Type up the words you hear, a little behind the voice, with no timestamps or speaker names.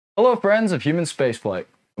Hello friends of human spaceflight,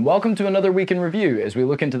 and welcome to another week in review as we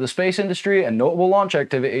look into the space industry and notable launch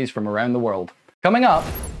activities from around the world. Coming up,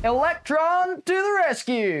 Electron to the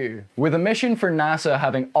rescue! With a mission for NASA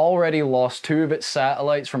having already lost 2 of its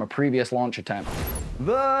satellites from a previous launch attempt.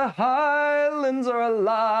 The Highlands are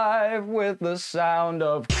alive with the sound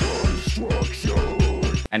of construction.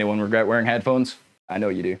 Anyone regret wearing headphones? I know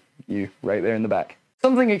you do. You, right there in the back.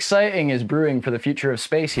 Something exciting is brewing for the future of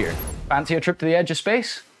space here. Fancy a trip to the edge of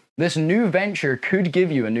space? This new venture could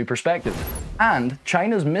give you a new perspective. And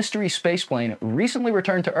China's mystery spaceplane recently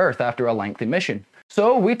returned to Earth after a lengthy mission.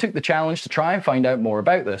 So we took the challenge to try and find out more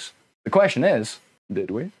about this. The question is,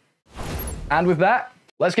 did we? And with that,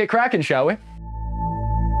 let's get cracking, shall we?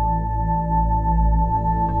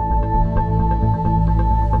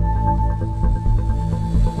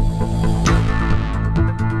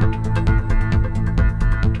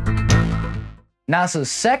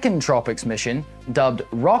 NASA's second TROPICS mission, dubbed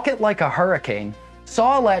Rocket Like a Hurricane,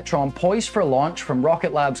 saw Electron poised for launch from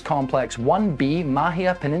Rocket Lab's Complex 1B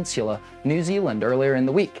Mahia Peninsula, New Zealand earlier in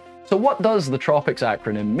the week. So what does the TROPICS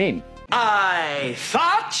acronym mean? I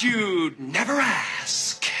thought you'd never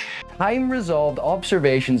ask. Time-resolved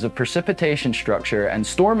observations of precipitation structure and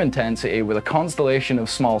storm intensity with a constellation of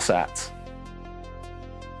small sats.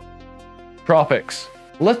 TROPICS.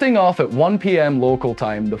 Lifting off at 1 PM local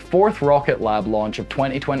time, the 4th Rocket Lab launch of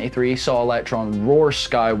 2023 saw Electron roar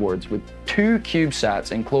skywards with 2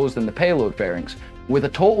 CubeSats enclosed in the payload fairings, with a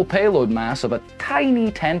total payload mass of a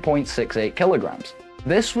tiny 10.68 kilograms.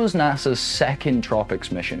 This was NASA's second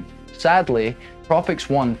TROPICS mission. Sadly,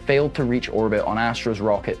 TROPICS-1 failed to reach orbit on Astra's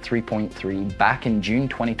rocket 3.3 back in June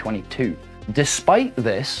 2022. Despite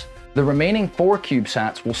this, the remaining 4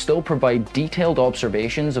 CubeSats will still provide detailed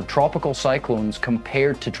observations of tropical cyclones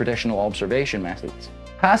compared to traditional observation methods.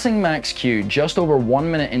 Passing max Q just over 1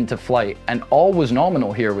 minute into flight, and all was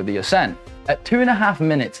nominal here with the ascent. At 2.5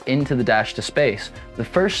 minutes into the dash to space, the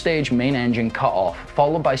first stage main engine cut off,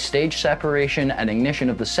 followed by stage separation and ignition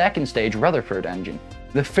of the second stage Rutherford engine.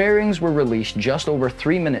 The fairings were released just over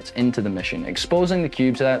 3 minutes into the mission, exposing the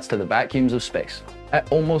CubeSats to the vacuums of space. At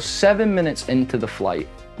almost 7 minutes into the flight,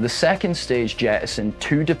 the second stage jettisoned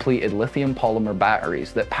 2 depleted lithium polymer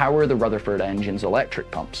batteries that power the Rutherford engine's electric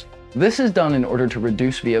pumps. This is done in order to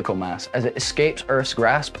reduce vehicle mass as it escapes Earth's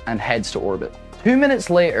grasp and heads to orbit. 2 minutes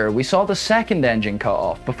later, we saw the second engine cut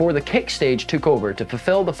off before the kick stage took over to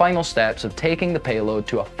fulfill the final steps of taking the payload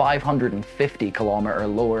to a 550-kilometer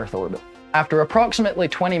low Earth orbit. After approximately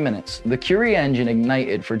 20 minutes, the Curie engine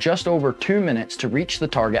ignited for just over 2 minutes to reach the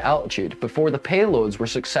target altitude before the payloads were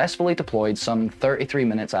successfully deployed some 33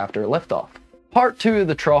 minutes after liftoff. Part 2 of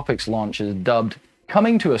the TROPICS launches, dubbed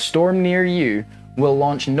Coming to a Storm Near You, will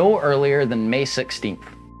launch no earlier than May 16th.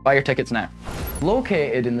 Buy your tickets now.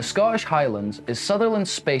 Located in the Scottish Highlands is Sutherland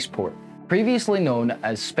Spaceport, previously known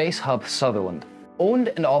as Space Hub Sutherland. Owned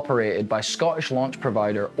and operated by Scottish launch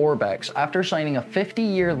provider Orbex after signing a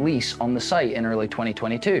 50-year lease on the site in early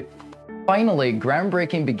 2022. Finally,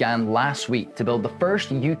 groundbreaking began last week to build the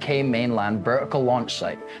first UK mainland vertical launch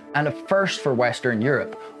site, and a first for Western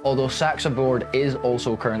Europe, although Saxavord is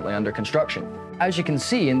also currently under construction. As you can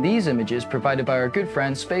see in these images provided by our good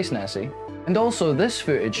friend Space Nessie, and also this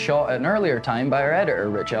footage shot at an earlier time by our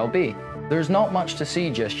editor RichLB. There's not much to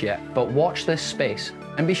see just yet, but watch this space.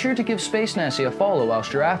 And be sure to give Space Nessie a follow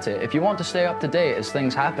whilst you're at it if you want to stay up to date as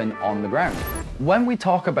things happen on the ground. When we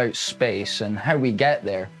talk about space and how we get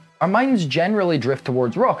there, our minds generally drift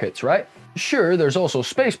towards rockets, right? Sure, there's also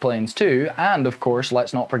space planes too, and of course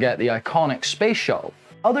let's not forget the iconic Space Shuttle.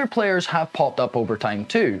 Other players have popped up over time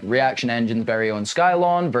too, Reaction Engine's very own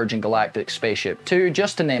Skylon, Virgin Galactic's Spaceship 2,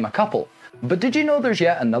 just to name a couple. But did you know there's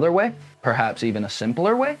yet another way? Perhaps even a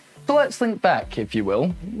simpler way? So let's think back, if you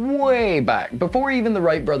will, way back, before even the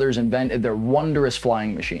Wright brothers invented their wondrous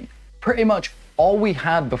flying machine. Pretty much all we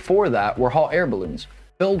had before that were hot air balloons.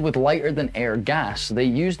 Filled with lighter than air gas, they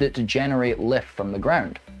used it to generate lift from the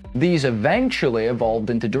ground. These eventually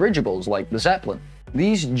evolved into dirigibles like the Zeppelin.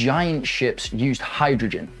 These giant ships used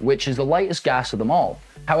hydrogen, which is the lightest gas of them all.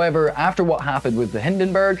 However, after what happened with the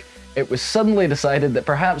Hindenburg, it was suddenly decided that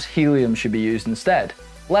perhaps helium should be used instead.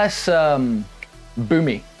 Less,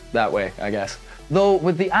 boomy that way, I guess. Though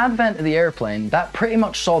with the advent of the airplane, that pretty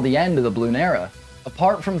much saw the end of the balloon era,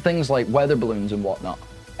 apart from things like weather balloons and whatnot.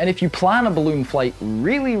 And if you plan a balloon flight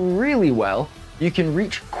really well, you can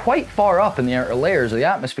reach quite far up in the outer layers of the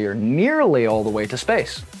atmosphere, nearly all the way to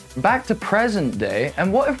space. Back to present day,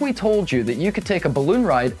 and what if we told you that you could take a balloon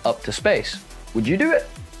ride up to space? Would you do it?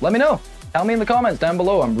 Let me know. Tell me in the comments down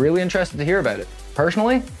below, I'm really interested to hear about it.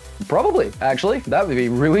 Personally, probably, actually, that would be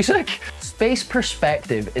really sick. Space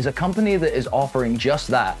Perspective is a company that is offering just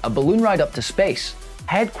that, a balloon ride up to space.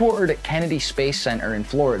 Headquartered at Kennedy Space Center in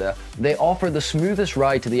Florida, they offer the smoothest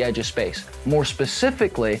ride to the edge of space, more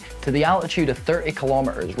specifically to the altitude of 30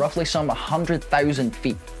 kilometers, roughly some 100,000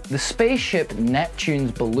 feet. The spaceship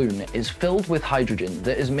Neptune's balloon is filled with hydrogen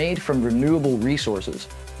that is made from renewable resources.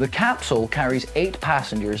 The capsule carries 8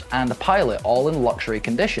 passengers and a pilot, all in luxury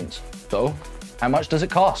conditions. So, how much does it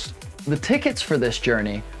cost? The tickets for this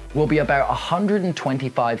journey will be about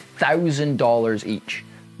 $125,000 each.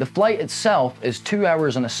 The flight itself is 2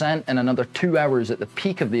 hours on ascent and another 2 hours at the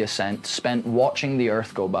peak of the ascent spent watching the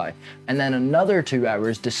Earth go by, and then another 2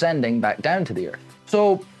 hours descending back down to the Earth.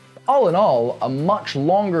 So, all in all, a much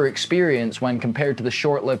longer experience when compared to the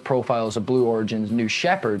short-lived profiles of Blue Origin's New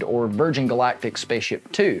Shepard or Virgin Galactic's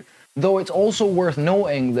Spaceship 2. Though it's also worth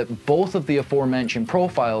noting that both of the aforementioned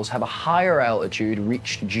profiles have a higher altitude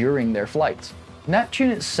reached during their flights. Neptune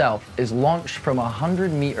itself is launched from a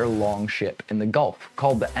 100-meter long ship in the Gulf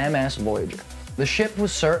called the MS Voyager. The ship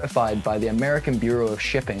was certified by the American Bureau of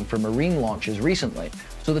Shipping for marine launches recently,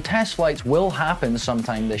 so the test flights will happen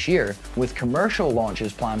sometime this year, with commercial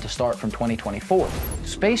launches planned to start from 2024.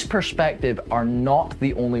 Space Perspective are not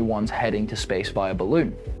the only ones heading to space via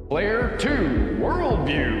balloon. Player 2,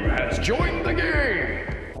 Worldview, has joined the game!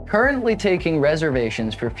 Currently taking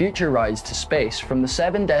reservations for future rides to space from the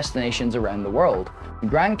 7 destinations around the world: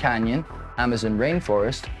 Grand Canyon, Amazon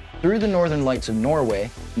rainforest, through the Northern Lights of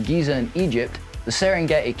Norway, Giza in Egypt, the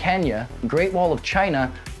Serengeti Kenya, Great Wall of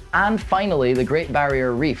China, and finally the Great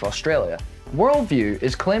Barrier Reef Australia. Worldview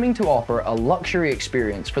is claiming to offer a luxury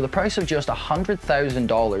experience for the price of just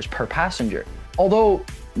 $100,000 per passenger. Although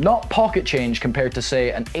not pocket change compared to,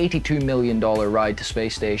 say, an $82 million ride to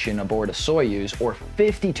space station aboard a Soyuz or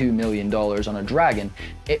 $52 million on a Dragon,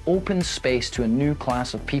 it opens space to a new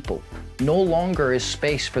class of people. No longer is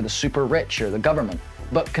space for the super rich or the government.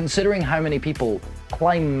 But considering how many people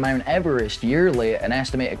climb Mount Everest yearly at an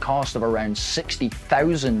estimated cost of around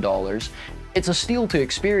 $60,000, it's a steal to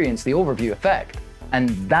experience the overview effect. And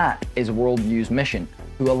that is Worldview's mission,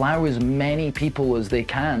 to allow as many people as they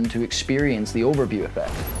can to experience the overview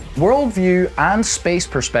effect. Worldview and Space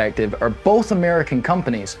Perspective are both American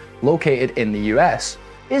companies located in the US.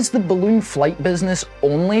 Is the balloon flight business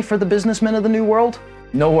only for the businessmen of the New World?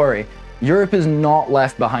 No worry, Europe is not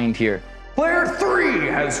left behind here. Player 3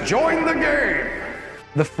 has joined the game!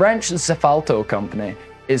 The French Zefalto company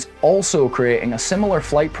is also creating a similar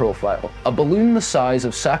flight profile, a balloon the size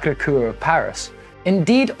of Sacré-Cœur of Paris.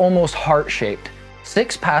 Indeed almost heart-shaped.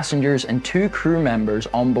 6 passengers and 2 crew members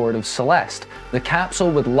on board of Celeste, the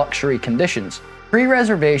capsule with luxury conditions.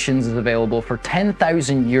 Pre-reservations is available for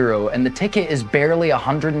 €10,000 and the ticket is barely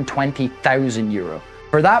 €120,000.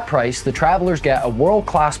 For that price, the travelers get a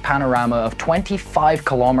world-class panorama of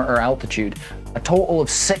 25-kilometer altitude, a total of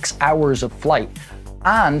 6 hours of flight,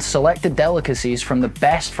 and selected delicacies from the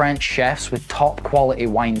best French chefs with top-quality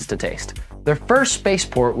wines to taste. Their first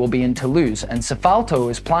spaceport will be in Toulouse, and Zefalto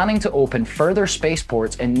is planning to open further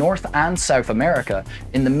spaceports in North and South America,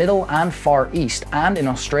 in the Middle and Far East, and in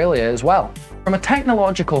Australia as well. From a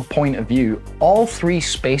technological point of view, all 3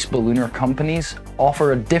 space ballooner companies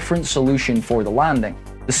offer a different solution for the landing.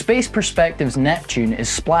 The Space Perspective's Neptune is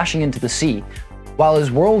splashing into the sea, while his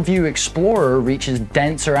Worldview Explorer reaches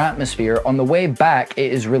denser atmosphere. On the way back,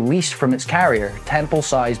 it is released from its carrier,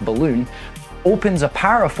 temple-sized balloon, opens a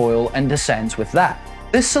parafoil and descends with that.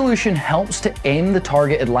 This solution helps to aim the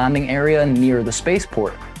targeted landing area near the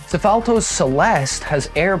spaceport. Zefalto's Celeste has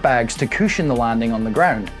airbags to cushion the landing on the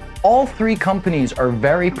ground. All 3 companies are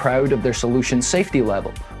very proud of their solution's safety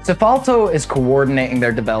level. Zefalto is coordinating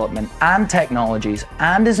their development and technologies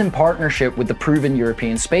and is in partnership with the proven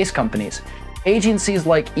European space companies, agencies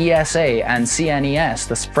like ESA and CNES,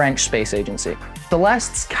 the French space agency.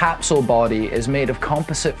 Celeste's capsule body is made of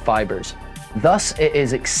composite fibers. Thus, it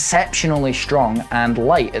is exceptionally strong and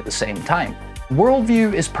light at the same time.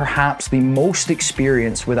 Worldview is perhaps the most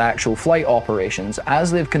experienced with actual flight operations,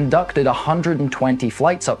 as they've conducted 120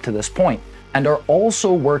 flights up to this point, and are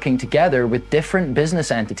also working together with different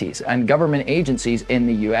business entities and government agencies in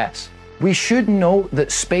the US. We should note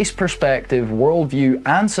that Space Perspective, Worldview,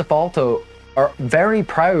 and Zefalto are very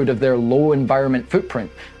proud of their low environment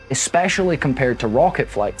footprint, especially compared to rocket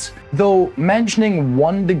flights. Though mentioning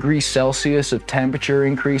 1 degree Celsius of temperature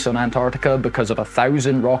increase on Antarctica because of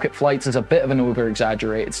 1,000 rocket flights is a bit of an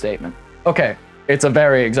over-exaggerated statement. Okay, it's a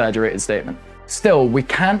very exaggerated statement. Still, we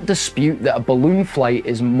can't dispute that a balloon flight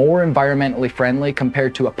is more environmentally friendly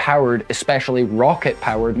compared to a powered, especially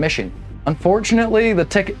rocket-powered mission. Unfortunately, the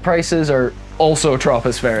ticket prices are also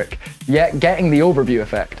tropospheric, yet getting the overview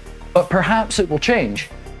effect. But perhaps it will change.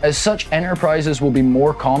 As such enterprises will be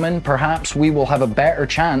more common, perhaps we will have a better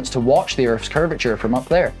chance to watch the Earth's curvature from up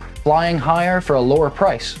there, flying higher for a lower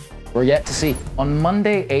price. We're yet to see. On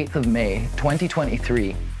Monday, 8th of May,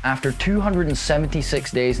 2023, after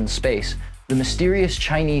 276 days in space, the mysterious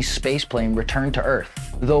Chinese spaceplane returned to Earth,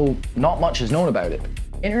 though not much is known about it.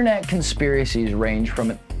 Internet conspiracies range from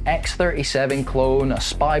an X-37 clone, a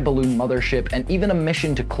spy balloon mothership, and even a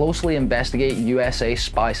mission to closely investigate USA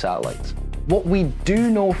spy satellites. What we do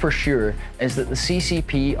know for sure is that the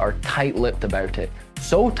CCP are tight-lipped about it.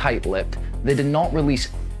 So tight-lipped, they did not release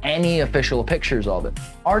any official pictures of it.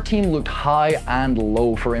 Our team looked high and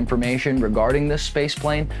low for information regarding this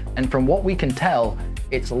spaceplane, and from what we can tell,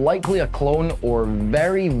 it's likely a clone or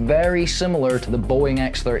very, very similar to the Boeing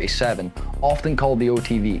X-37, often called the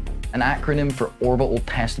OTV, an acronym for Orbital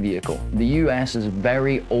Test Vehicle, the US's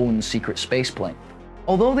very own secret spaceplane.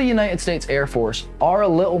 Although the United States Air Force are a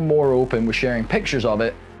little more open with sharing pictures of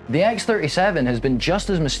it, the X-37 has been just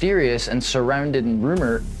as mysterious and surrounded in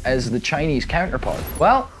rumor as the Chinese counterpart.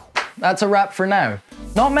 Well, that's a wrap for now.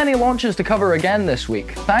 Not many launches to cover again this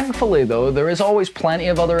week. Thankfully though, there is always plenty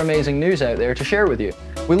of other amazing news out there to share with you.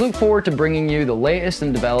 We look forward to bringing you the latest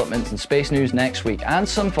in developments in space news next week and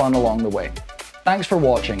some fun along the way. Thanks for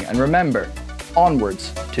watching, and remember,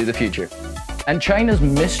 onwards to the future. And China's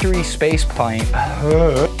mystery space plane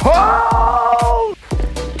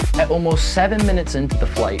at almost 7 minutes into the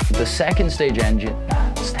flight, the second stage engine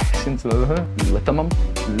stacks into the lithium.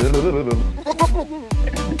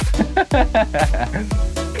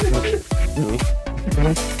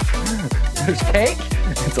 There's cake?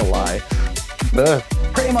 It's a lie.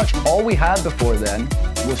 Pretty much all we had before then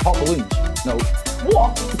was hot balloons. No.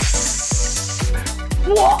 What?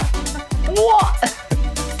 What?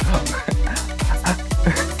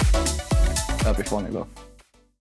 That'd be funny though.